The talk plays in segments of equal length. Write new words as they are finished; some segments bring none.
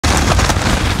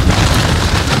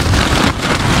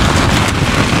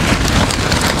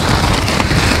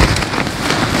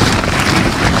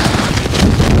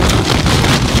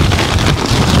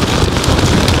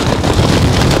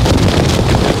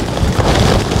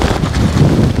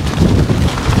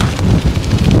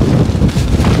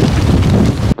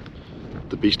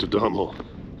beast of Dartmoor.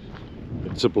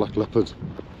 It's a black leopard.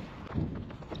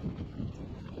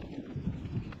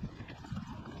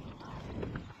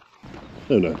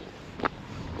 Oh no,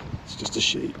 it's just a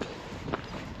sheep.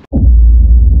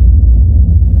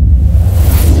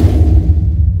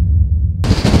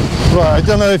 Right, I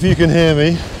don't know if you can hear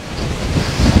me.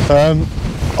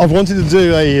 I've wanted to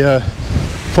do a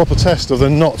proper test of the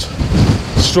not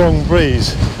strong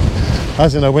breeze,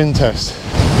 as in a wind test.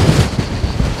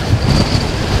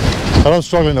 And I'm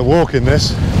struggling to walk in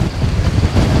this.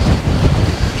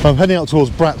 I'm heading up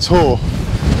towards Brat Tor,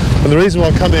 and the reason why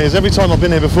I've come here is every time I've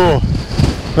been here before,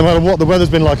 no matter what the weather's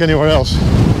been like anywhere else,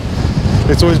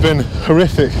 it's always been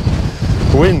horrific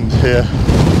wind here,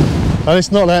 and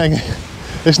it's not letting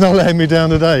me down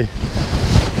today.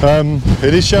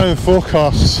 It is showing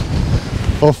forecasts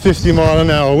of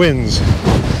 50-mile-an-hour winds.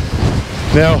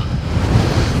 Now,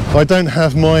 I don't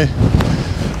have my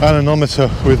anemometer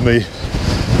with me.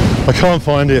 I can't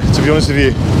find it, to be honest with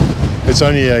you. It's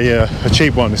only a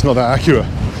cheap one, it's not that accurate.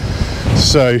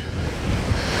 So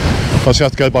I just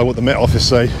have to go by what the Met Office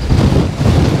say.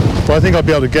 But I think I'll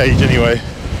be able to gauge anyway.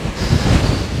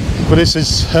 But this is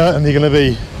certainly going to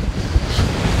be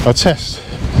a test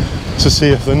to see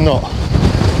if the not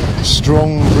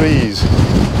strong breeze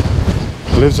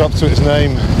lives up to its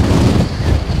name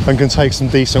and can take some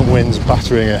decent winds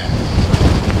battering it.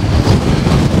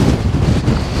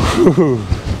 Whew.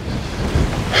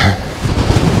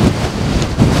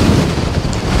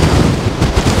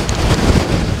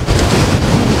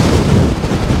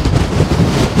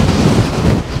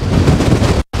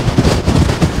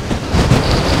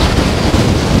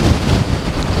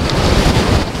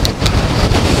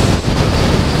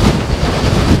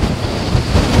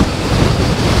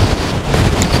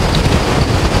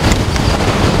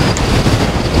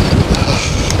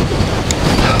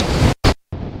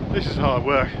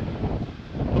 Work.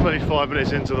 I'm only 5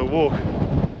 minutes into the walk.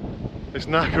 It's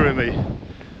knackering me.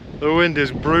 The wind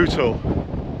is brutal.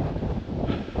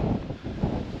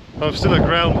 I'm still at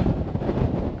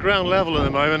ground level at the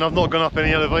moment. I've not gone up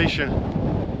any elevation.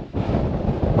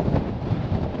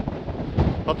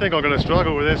 I think I'm going to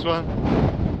struggle with this one.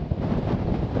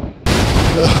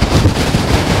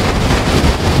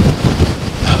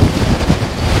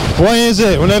 Why is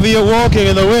it whenever you're walking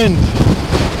in the wind,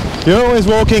 you're always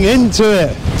walking into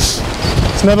it?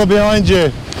 It's never behind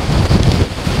you.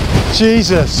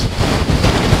 Jesus.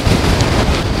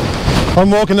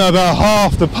 I'm walking at about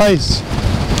half the pace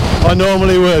I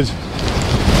normally would.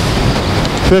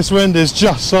 This wind is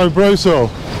just so brutal.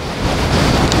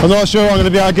 I'm not sure I'm going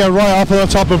to be able to get right up on the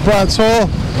top of Brat Tor.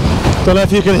 Don't know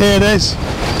if you can hear this.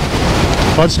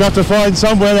 I just have to find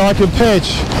somewhere that I can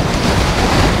pitch.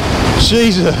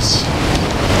 Jesus.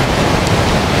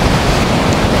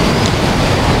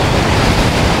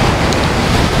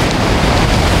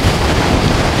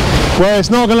 Well, it's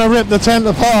not going to rip the tent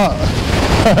apart.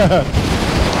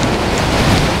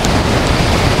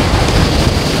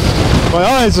 My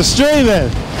eyes are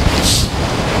streaming.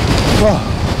 Oh.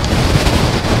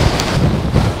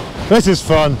 This is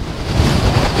fun.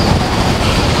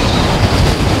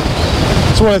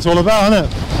 That's what it's all about, isn't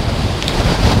it?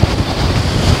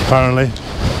 Apparently.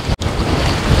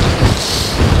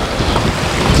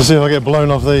 To see if I get blown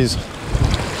off these.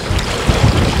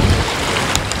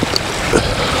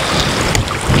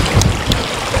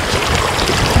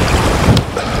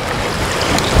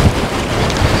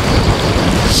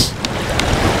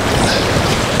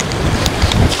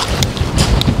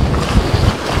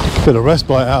 Bit of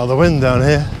respite out of the wind down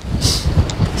here,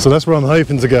 so that's where I'm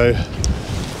hoping to go,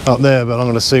 up there, but I'm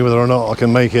going to see whether or not I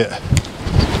can make it.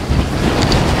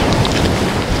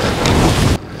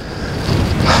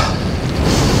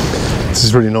 This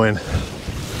is really annoying.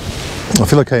 I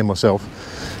feel okay myself,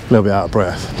 a little bit out of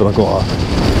breath, but I've got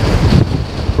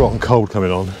a rotten cold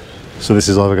coming on, so this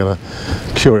is either going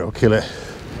to cure it or kill it.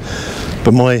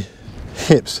 But my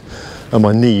hips and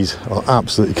my knees are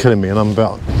absolutely killing me, and I'm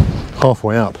about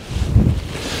halfway up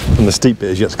and the steep bit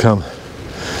is yet to come.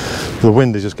 The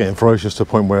wind is just getting ferocious to a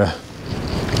point where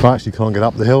I actually can't get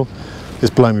up the hill. It's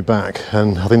blowing me back,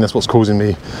 and I think that's what's causing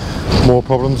me more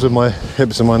problems with my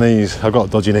hips and my knees. I've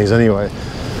got dodgy knees anyway,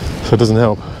 so it doesn't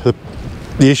help.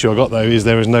 The issue I got though is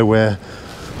there is nowhere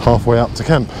halfway up to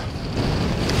camp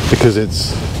because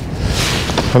it's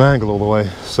an angle all the way,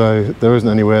 so there isn't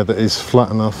anywhere that is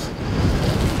flat enough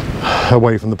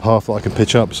away from the path that I can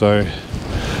pitch up. So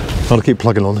I'll keep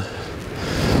plugging on,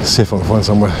 see if I can find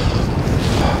somewhere.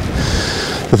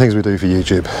 The things we do for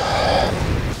YouTube.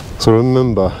 So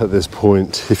remember at this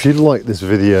point, if you like this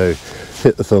video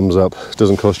hit the thumbs up. It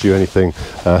doesn't cost you anything,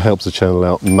 helps the channel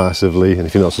out massively, and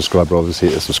if you're not a subscriber, obviously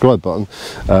hit the subscribe button.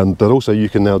 But also you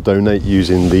can now donate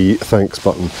using the thanks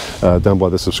button down by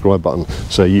the subscribe button,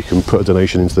 so you can put a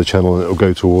donation into the channel and it will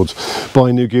go towards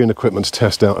buying new gear and equipment to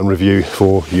test out and review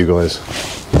for you guys.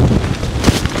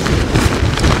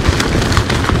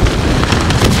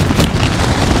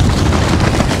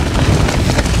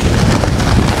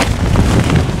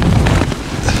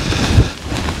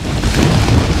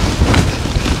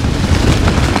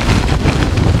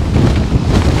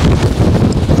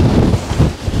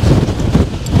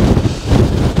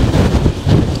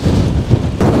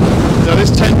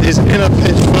 Is in a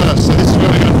pitch first, so this is where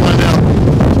we're going to find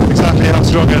out exactly how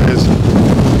strong it is.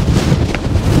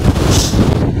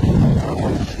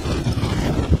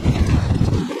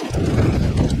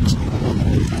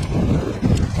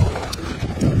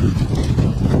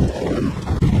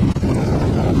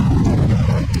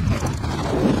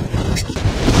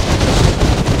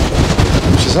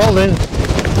 She's holding.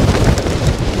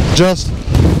 Just.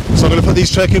 So I'm going to put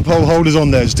these trekking pole holders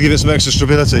on there just to give it some extra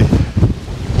stability.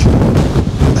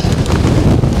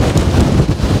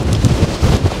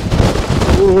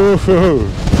 Woohoo!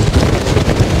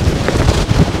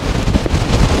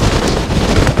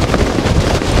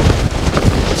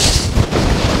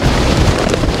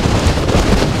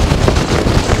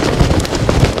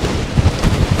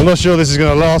 I'm not sure this is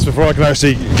going to last before I can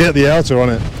actually get the outer on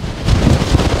it.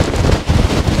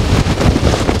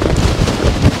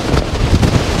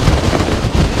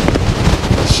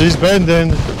 She's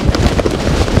bending.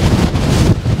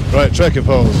 Right, trekking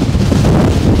poles.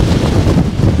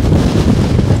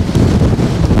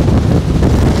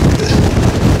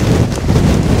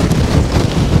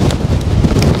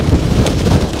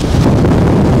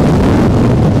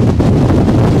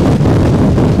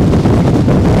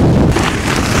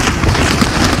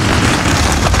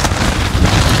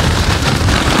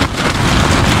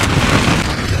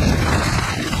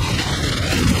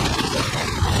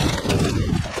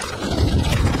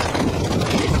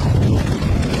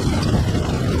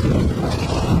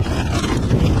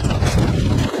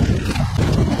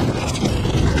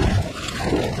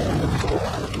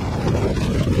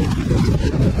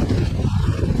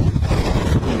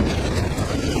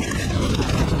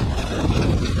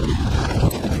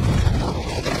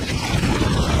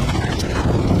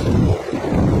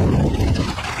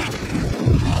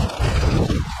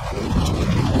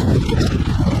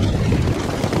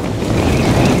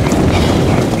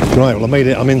 Right, well I made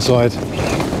it, I'm inside.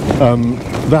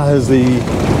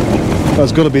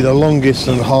 That's got to be the longest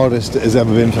and hardest it has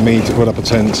ever been for me to put up a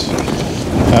tent.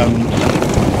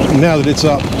 Now that it's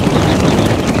up,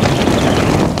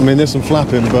 I mean there's some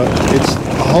flapping, but it's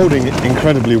holding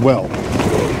incredibly well.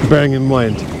 Bearing in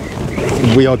mind,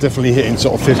 we are definitely hitting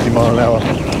sort of 50 mile an hour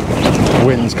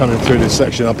winds coming through this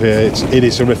section up here. It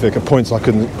is horrific. At points I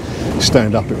couldn't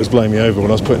stand up, it was blowing me over when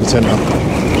I was putting the tent up.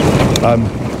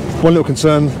 One little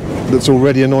concern that's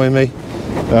already annoying me,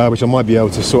 which I might be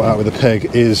able to sort out with a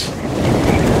peg, is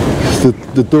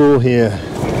the door here.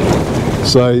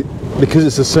 So because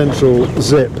it's a central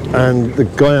zip and the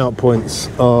guy out points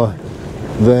are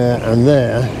there and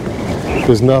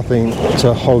there's nothing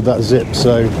to hold that zip.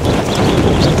 So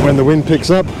when the wind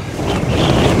picks up,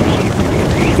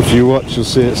 if you watch, you'll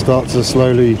see it start to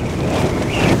slowly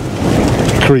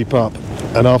creep up,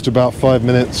 and after about 5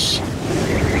 minutes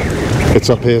it's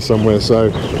up here somewhere.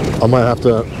 So I might have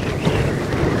to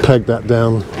peg that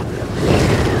down,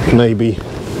 maybe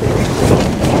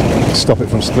stop it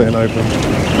from splitting open.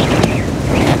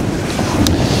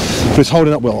 But it's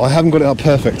holding up well. I haven't got it up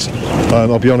perfect,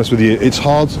 I'll be honest with you. It's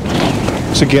hard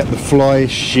to get the fly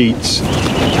sheets,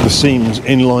 the seams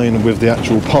in line with the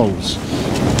actual poles.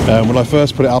 When I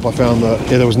first put it up, I found that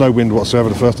there was no wind whatsoever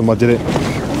the first time I did it.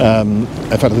 In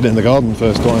fact, I did it in the garden the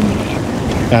first time,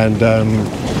 and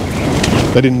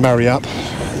they didn't marry up,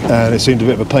 and it seemed a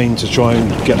bit of a pain to try and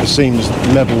get the seams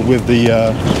level with the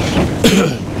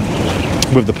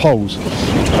with the poles.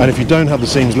 And if you don't have the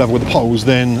seams level with the poles,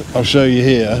 then I'll show you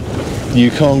here, you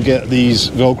can't get these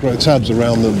Velcro tabs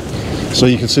around them. So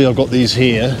you can see I've got these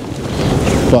here,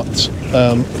 but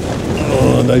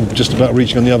they're just about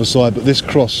reaching on the other side, but this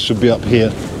cross should be up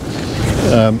here,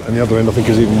 and the other end I think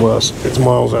is even worse. It's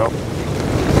miles out.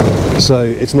 So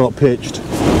it's not pitched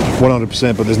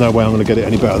 100%, but there's no way I'm going to get it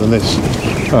any better than this.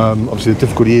 Obviously the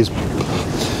difficulty is,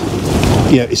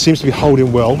 yeah, it seems to be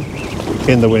holding well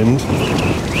in the wind,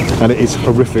 and it is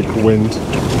horrific wind.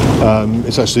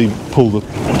 It's actually pulled the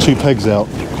 2 pegs out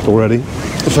already.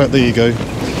 In fact, there you go.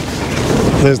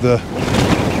 There's the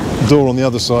door on the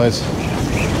other side,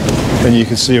 and you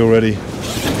can see already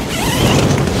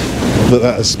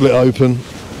that has split open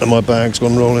and my bag's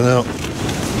gone rolling out.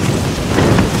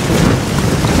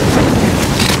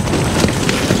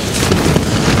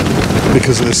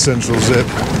 Because of this central zip.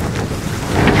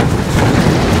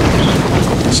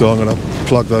 So I'm going to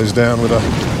plug those down with a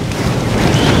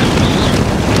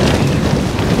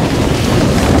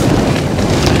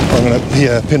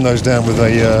pin those down with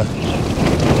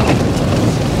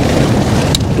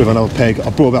another peg. I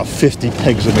brought about 50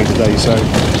 pegs with me today, so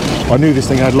I knew this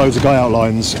thing had loads of guy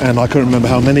outlines and I couldn't remember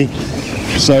how many.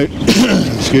 So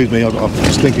excuse me, I've got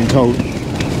a stinking cold.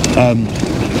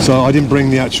 So I didn't bring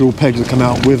the actual pegs that come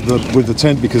out with the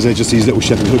tent because they're just these little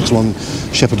shepherd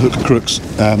hook crooks.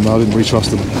 I didn't really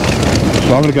trust them.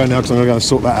 But I'm going to go now because I'm going to go and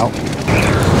sort that out.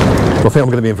 I think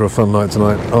I'm going to be in for a fun night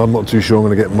tonight. I'm not too sure I'm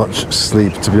going to get much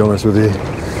sleep, to be honest with you.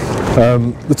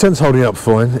 The tent's holding up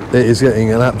fine. It is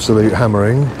getting an absolute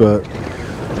hammering, but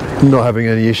not having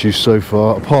any issues so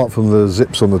far, apart from the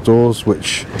zips on the doors,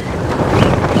 which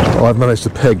I've managed to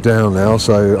peg down now,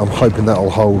 so I'm hoping that'll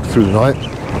hold through the night.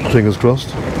 Fingers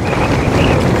crossed.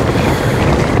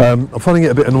 I'm finding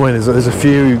it a bit annoying is that there's a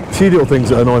few little things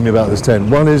that annoy me about this tent.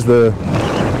 One is the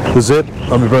zip.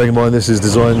 I'm bearing in mind this is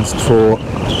designed for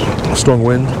strong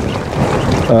wind,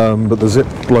 but the zip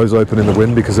blows open in the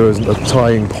wind because there isn't a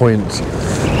tying point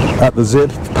at the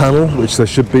zip panel, which there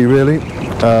should be really.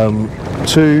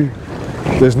 Two,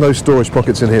 there's no storage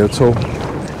pockets in here at all.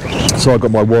 So I've got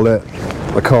my wallet,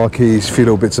 my car keys, a few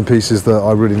little bits and pieces that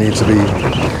I really need to be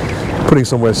putting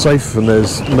somewhere safe, and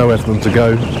there's nowhere for them to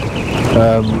go.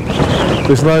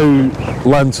 There's no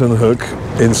lantern hook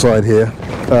inside here,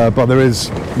 but there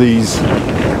is these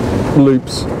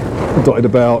loops dotted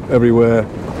about everywhere,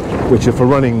 which if for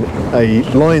running a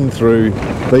line through,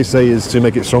 they say is to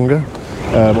make it stronger,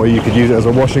 or you could use it as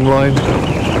a washing line,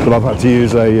 but I've had to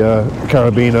use a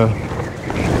carabiner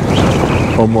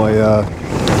on my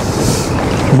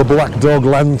my black dog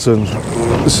lantern,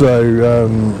 so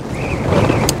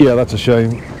yeah, that's a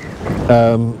shame.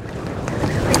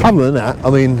 Other than that, I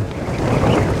mean,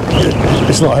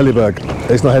 it's not Helleberg.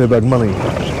 It's not Helleberg money.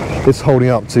 It's holding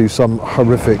up to some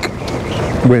horrific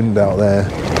wind out there.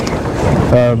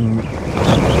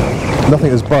 Nothing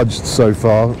has budged so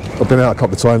far. I've been out a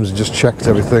couple of times and just checked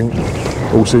everything.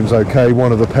 All seems okay.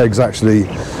 One of the pegs actually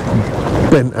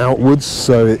bent outwards,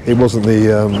 so it wasn't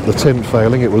the tent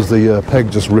failing. It was the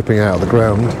peg just ripping out of the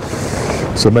ground.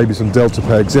 So maybe some delta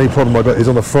pegs. The only problem I got is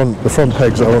on the front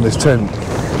pegs that are on this tent.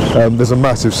 There's a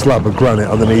massive slab of granite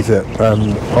underneath it,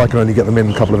 and I can only get them in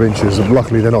a couple of inches, and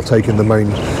luckily they're not taking the main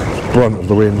brunt of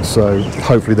the wind, so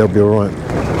hopefully they'll be alright.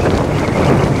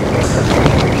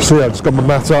 So yeah, I've just got my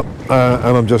mat up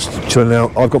and I'm just chilling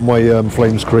out. I've got my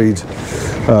Flames Creed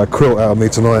quilt out of me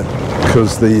tonight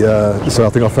because so I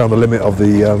think I found the limit of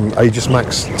the Aegis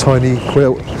Max tiny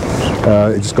quilt.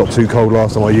 It just got too cold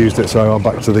last time I used it, so I'm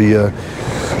back to the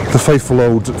faithful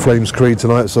old Flames Creed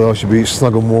tonight, so I should be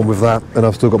snug and warm with that. And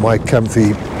I've still got my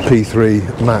Campfy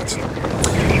P3 mat.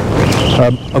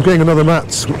 I'm getting another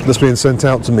mat that's being sent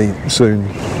out to me soon,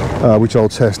 which I'll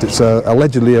test. It's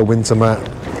allegedly a winter mat.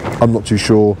 I'm not too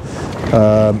sure.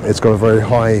 It's got a very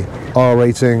high R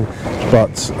rating,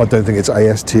 but I don't think it's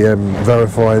ASTM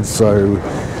verified, so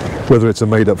whether it's a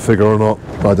made-up figure or not,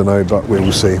 I don't know, but we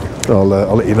will see. I'll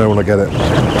let you know when I get it.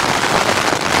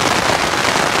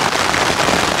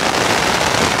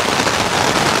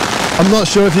 I'm not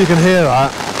sure if you can hear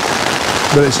that,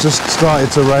 but it's just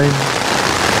started to rain.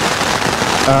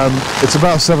 It's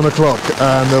about 7 o'clock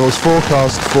and there was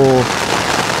forecast for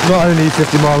not only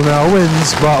 50-mile-an-hour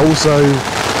winds, but also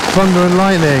thunder and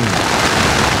lightning.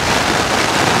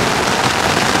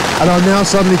 And I'm now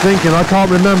suddenly thinking, I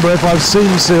can't remember if I've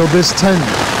seam sealed this tent.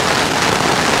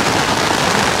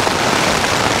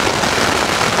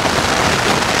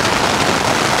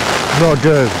 Not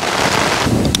good.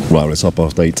 Right, well, it's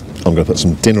 8:30. I'm going to put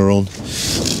some dinner on.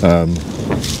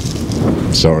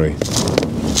 Sorry,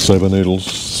 soba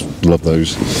noodles, love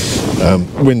those.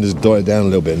 Wind has died down a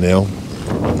little bit now,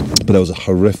 but there was a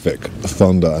horrific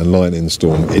thunder and lightning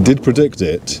storm. It did predict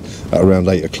it at around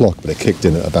 8 o'clock, but it kicked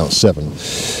in at about 7.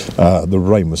 The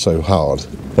rain was so hard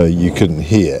you couldn't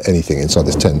hear anything inside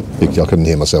this tent. I couldn't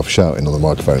hear myself shouting on the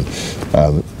microphone.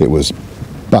 It was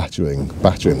battering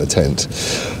the tent,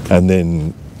 and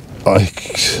then I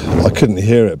couldn't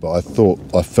hear it, but I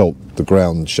felt the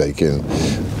ground shaking,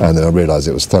 and then I realised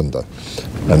it was thunder.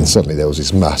 And suddenly there was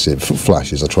these massive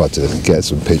flashes. I tried to get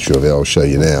some picture of it. I'll show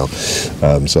you now.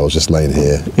 So I was just laying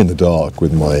here in the dark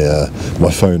with my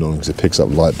my phone on because it picks up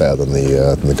light better than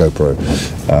the GoPro.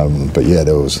 But yeah,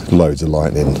 there was loads of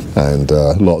lightning and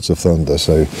lots of thunder.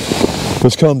 So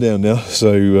it's calmed down now.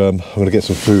 So I'm going to get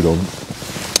some food on.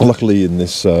 Luckily, in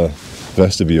this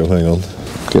vestibule. Hang on,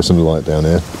 get some light down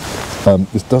here.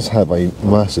 This does have a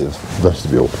massive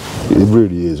vestibule. It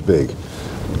really is big,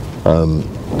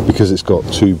 because it's got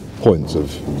 2 points of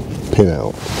pin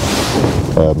out.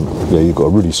 Yeah, you've got a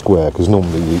really square, because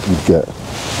normally you'd get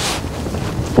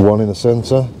one in the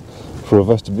centre for a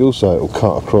vestibule, so it'll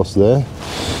cut across there,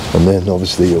 and then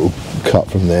obviously it'll cut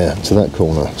from there to that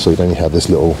corner, so you only have this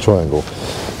little triangle.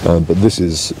 But this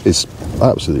is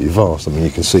absolutely vast. I mean,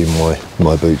 you can see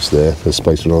my boots there. There's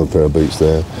space for another pair of boots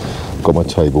there. Got my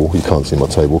table. You can't see my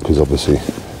table because obviously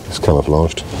it's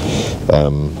camouflaged.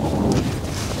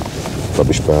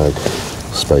 Rubbish bag,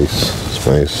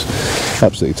 space,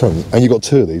 absolutely tons. And you've got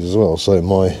 2 of these as well, so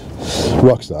my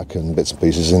rucksack and bits and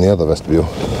pieces in the other vestibule.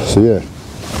 So yeah,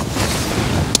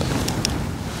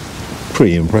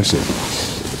 pretty impressive.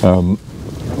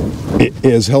 It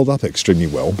has held up extremely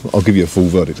well. I'll give you a full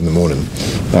verdict in the morning,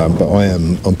 but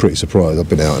I'm pretty surprised. I've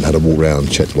been out and had a walk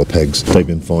around, checked all the pegs. They've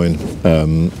been fine.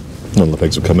 None of the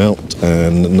pegs have come out,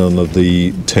 and none of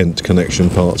the tent connection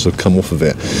parts have come off of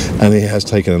it. And it has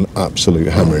taken an absolute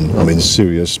hammering. I mean,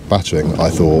 serious battering. I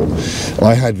thought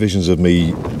I had visions of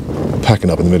me packing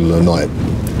up in the middle of the night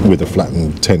with a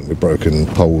flattened tent with broken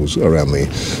poles around me.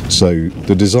 So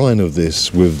the design of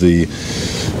this, with the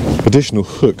additional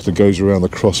hook that goes around the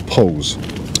cross poles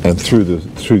and through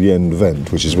the end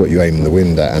vent, which is what you aim the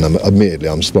wind at, and admittedly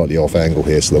I'm slightly off angle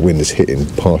here, so the wind is hitting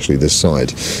partially this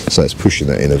side, so it's pushing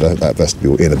that in that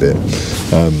vestibule in a bit.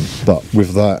 But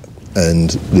with that and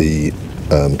the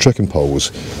trekking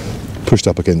poles pushed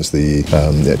up against the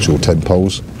actual tent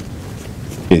poles,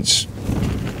 it's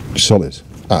solid,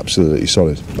 absolutely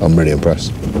solid. I'm really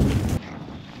impressed.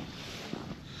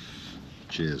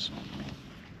 Cheers.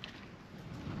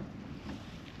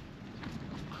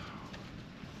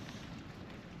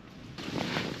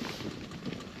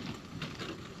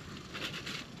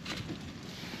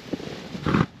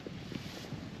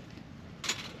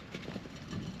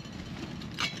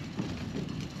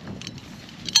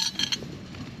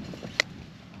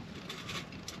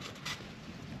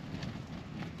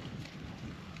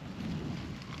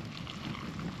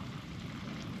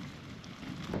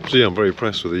 So yeah, I'm very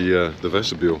impressed with the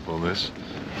vestibule on this.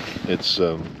 It's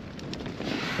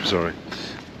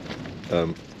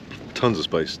tons of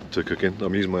space to cook in.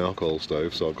 I'm using my alcohol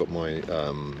stove, so I've got my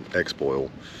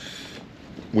X-Boil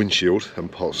windshield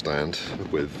and pot stand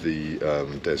with the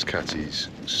Des Catties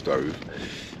stove,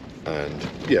 and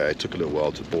yeah, it took a little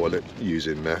while to boil it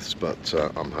using meths, but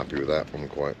I'm happy with that. I'm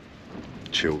quite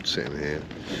chilled sitting here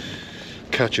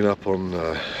catching up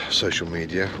on social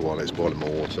media while it's boiling my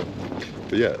water.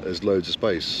 But yeah, there's loads of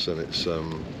space, and it's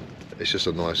just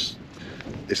a nice,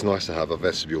 it's nice to have a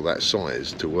vestibule that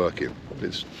size to work in.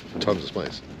 It's tons of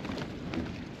space.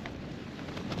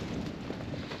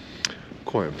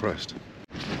 Quite impressed.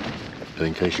 And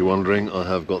in case you're wondering, I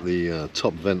have got the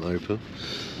top vent open.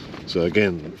 So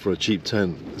again, for a cheap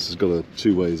tent, this has got a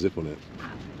 2-way zip on it,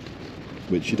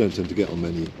 which you don't tend to get on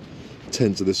many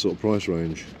tents of this sort of price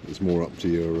range. It's more up to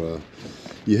your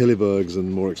Hillebergs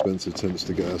and more expensive tents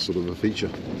to get a sort of a feature.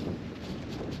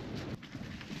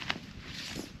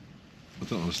 I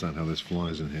don't understand how this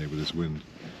flies in here with this wind.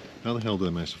 How the hell do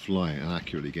they manage to fly and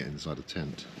accurately get inside a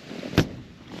tent?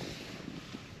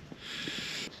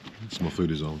 So my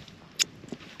food is on.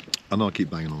 I know I keep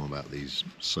banging on about these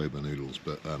soba noodles,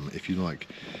 but if you like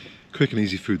quick and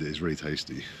easy food that is really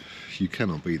tasty, you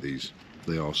cannot beat these.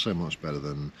 They are so much better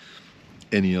than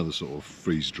any other sort of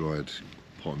freeze-dried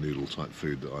pot noodle type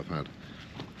food that I've had.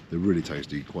 They're really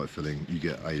tasty, quite filling. You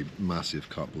get a massive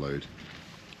cup load.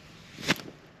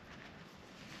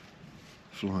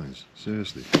 Flies,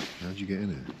 seriously, how'd you get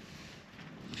in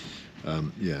here?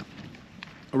 Yeah,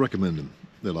 I recommend them.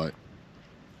 They're like,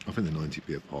 I think they're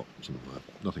 90p a pop, something like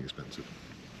that. Nothing expensive.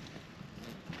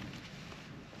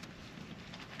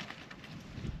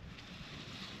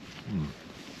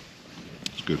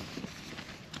 It's good.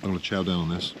 I'm going to chow down on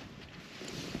this,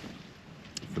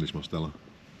 finish my Stella.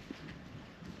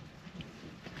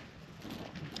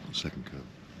 Second cup.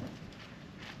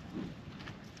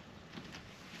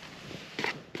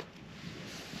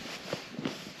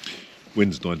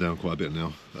 Wind's died down quite a bit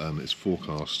now. It's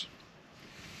forecast.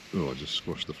 Oh, I just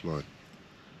squashed the fly.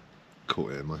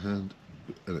 Caught it in my hand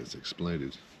and it's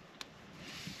exploded.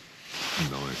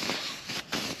 Nice.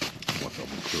 Like I'm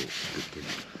cool. Good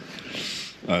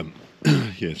thing.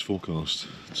 Yeah, it's forecast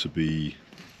to be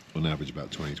on average about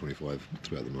 20-25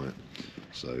 throughout the night,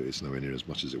 so it's nowhere near as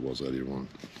much as it was earlier on,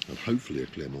 and hopefully a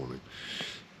clear morning,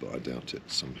 but I doubt it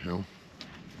somehow.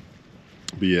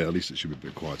 But yeah, at least it should be a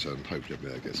bit quieter, and hopefully I'll be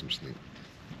able to get some sleep.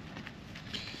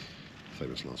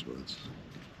 Famous last words.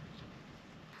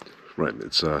 Right,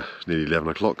 it's nearly 11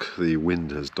 o'clock. The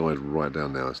wind has died right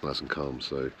down now. It's nice and calm,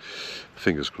 so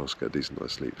fingers crossed get a decent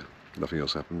night's sleep. If nothing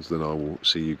else happens, then I will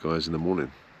see you guys in the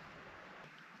morning.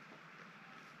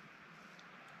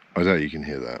 I doubt you can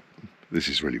hear that. This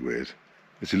is really weird.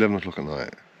 It's 11 o'clock at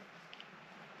night.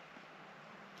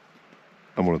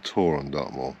 I'm on a tour on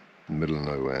Dartmoor, in the middle of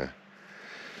nowhere,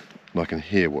 and I can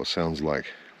hear what sounds like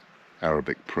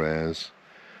Arabic prayers.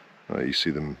 You see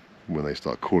them when they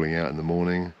start calling out in the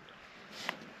morning.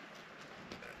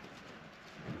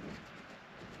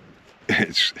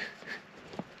 It's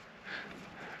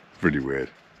really weird.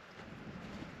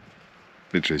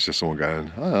 Literally, it's just someone going,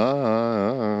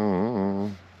 ah.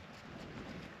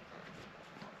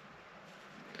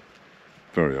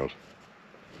 Very odd.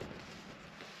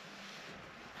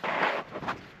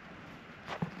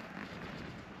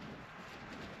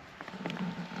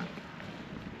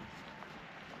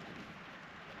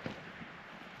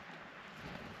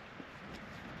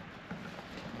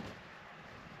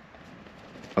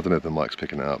 I don't know if the mic's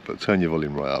picking it up, but turn your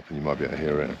volume right up and you might be able to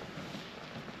hear it.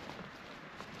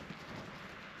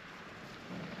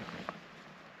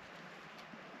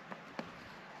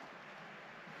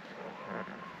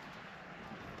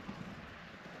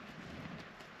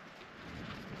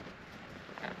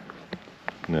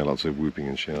 Yeah, lots of whooping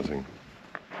and shouting.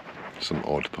 Some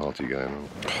odd party going on.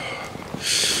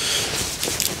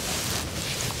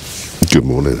 Good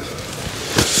morning.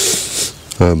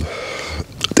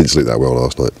 Didn't sleep that well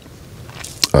last night.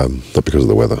 Not because of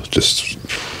the weather, just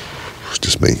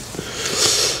me.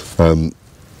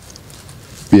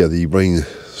 Yeah, the rain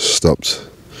stopped.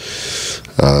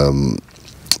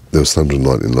 There was thunder and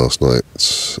lightning last night,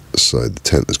 so the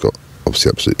tent has got obviously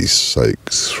absolutely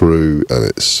soaked through, and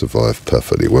it's survived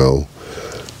perfectly well.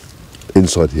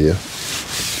 Inside here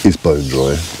is bone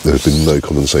dry. There has been no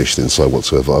condensation inside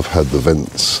whatsoever. I've had the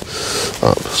vents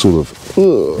up sort of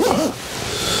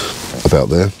about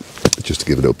there, just to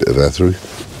give a little bit of air through.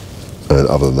 And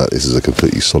other than that, this is a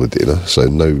completely solid inner, so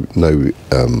no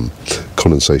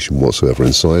condensation whatsoever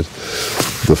inside.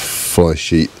 The fly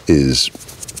sheet is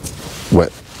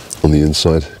wet on the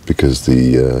inside because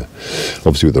the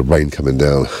obviously with the rain coming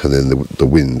down and then the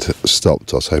wind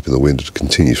stopped. I was hoping the wind would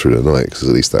continue through the night, because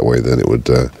at least that way then it would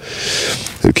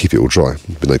keep it all dry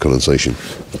with no condensation.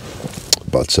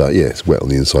 But yeah, it's wet on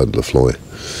the inside of the fly.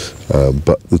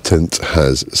 But the tent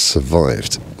has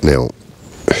survived. Now,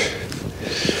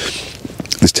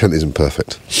 this tent isn't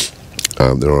perfect.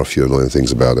 There are a few annoying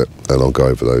things about it, and I'll go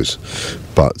over those.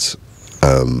 But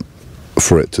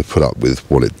for it to put up with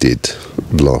what it did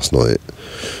last night,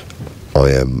 I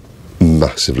am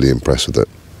massively impressed with it.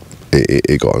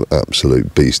 It got an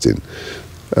absolute beasting,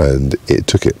 and it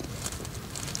took it,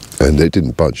 and it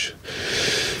didn't budge.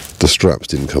 The straps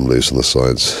didn't come loose on the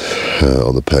sides,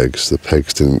 on the pegs. The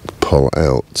pegs didn't pull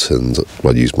out, and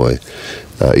I used my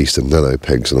Eastern Nano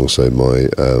pegs and also my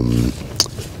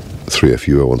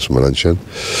 3FUO ones from Montane.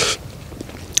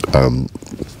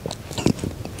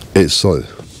 It's solid.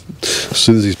 As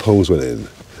soon as these poles went in,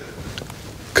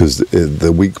 because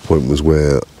the weak point was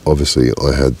where obviously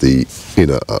I had the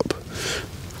inner up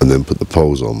and then put the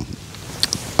poles on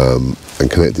and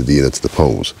connected the inner to the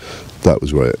poles. That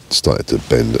was where it started to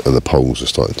bend and the poles were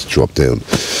starting to drop down.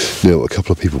 Now, a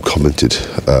couple of people commented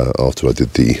after I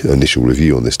did the initial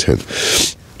review on this tent,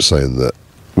 saying that,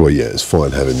 well, yeah, it's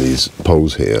fine having these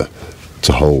poles here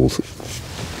to hold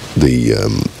the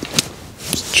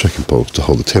trekking poles, to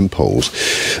hold the tent poles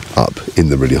up in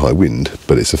the really high wind,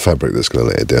 but it's the fabric that's going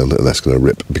to let it down, and that's going to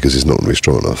rip because it's not really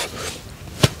strong enough.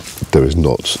 There is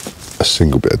not a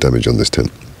single bit of damage on this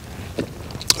tent.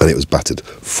 And it was battered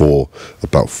for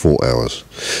about 4 hours.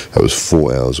 That was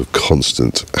 4 hours of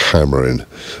constant hammering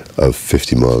of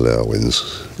 50-mile-an-hour winds.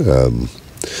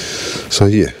 So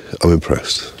yeah, I'm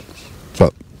impressed.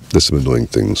 But there's some annoying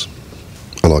things,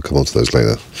 and I'll come on to those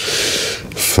later.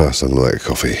 First, I'm going to make a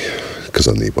coffee, because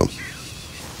I need one.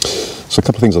 So a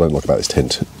couple of things I don't like about this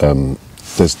tent.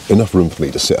 There's enough room for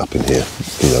me to sit up in here.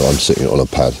 You know, I'm sitting on a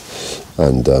pad,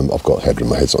 and I've got headroom.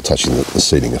 My head's not touching the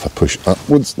ceiling. If I push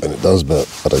upwards, then it does, but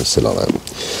I don't sit like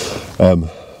that.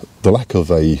 The lack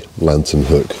of a lantern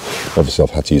hook, obviously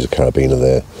I've had to use a carabiner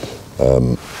there,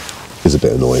 is a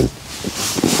bit annoying.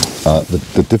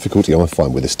 The difficulty I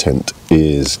find with this tent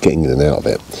is getting in and out of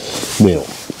it. Now,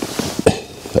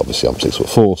 obviously I'm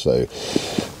 6'4", so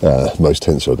most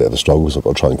tents are a bit of a struggle, so I've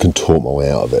got to try and contort my way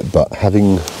out of it. But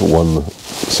having one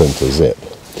centre zip,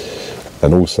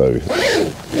 and also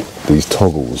these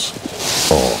toggles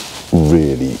are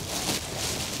really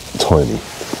tiny.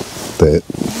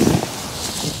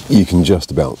 You can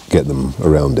just about get them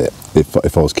around it.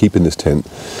 If I was keeping this tent,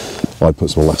 I'd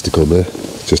put some elastic on there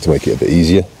just to make it a bit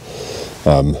easier.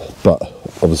 But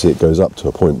obviously it goes up to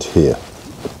a point here,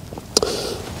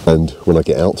 and when I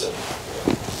get out,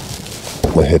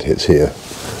 my head hits here,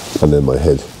 and then my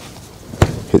head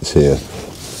hits here,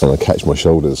 and I catch my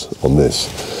shoulders on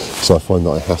this. So I find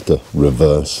that I have to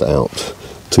reverse out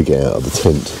to get out of the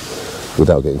tent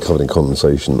without getting covered in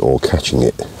condensation or catching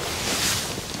it.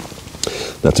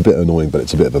 That's a bit annoying, but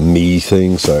it's a bit of a me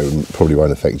thing, so probably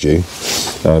won't affect you.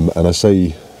 And I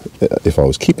say if I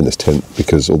was keeping this tent,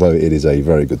 because although it is a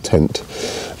very good tent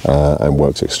and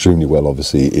works extremely well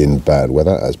obviously in bad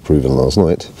weather, as proven last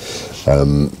night,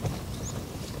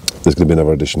 there's going to be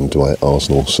another addition to my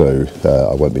arsenal, so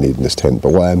I won't be needing this tent.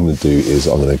 But what I'm going to do is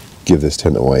I'm going to give this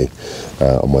tent away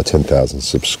on my 10,000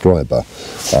 subscriber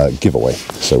giveaway.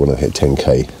 So when I hit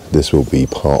 10k, this will be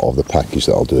part of the package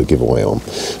that I'll do a giveaway on.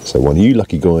 So one of you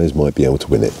lucky guys might be able to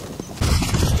win it.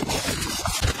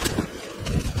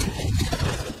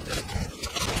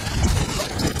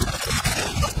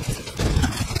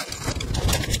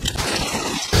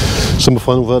 So my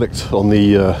final verdict on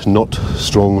the Not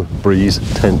Strong Breeze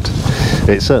tent.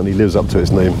 It certainly lives up to its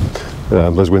name.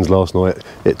 Those winds last night,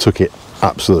 it took it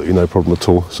absolutely no problem at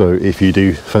all. So if you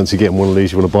do fancy getting one of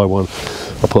these, you want to buy one,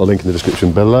 I'll put a link in the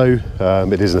description below.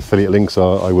 It is an affiliate link,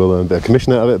 so I will earn a bit of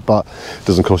commission out of it, but it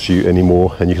doesn't cost you any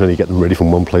more, and you can only get them ready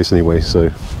from one place anyway. So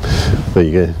there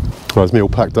you go. Right, it's me all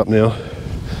packed up now.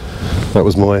 That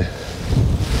was my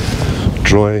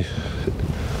dry,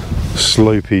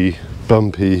 slopey,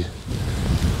 bumpy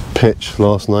pitch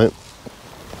last night.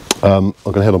 I'm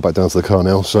going to head on back down to the car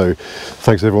now, so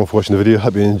thanks everyone for watching the video.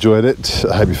 Hope you enjoyed it,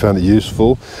 I hope you found it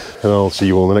useful, and I'll see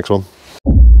you all in the next one.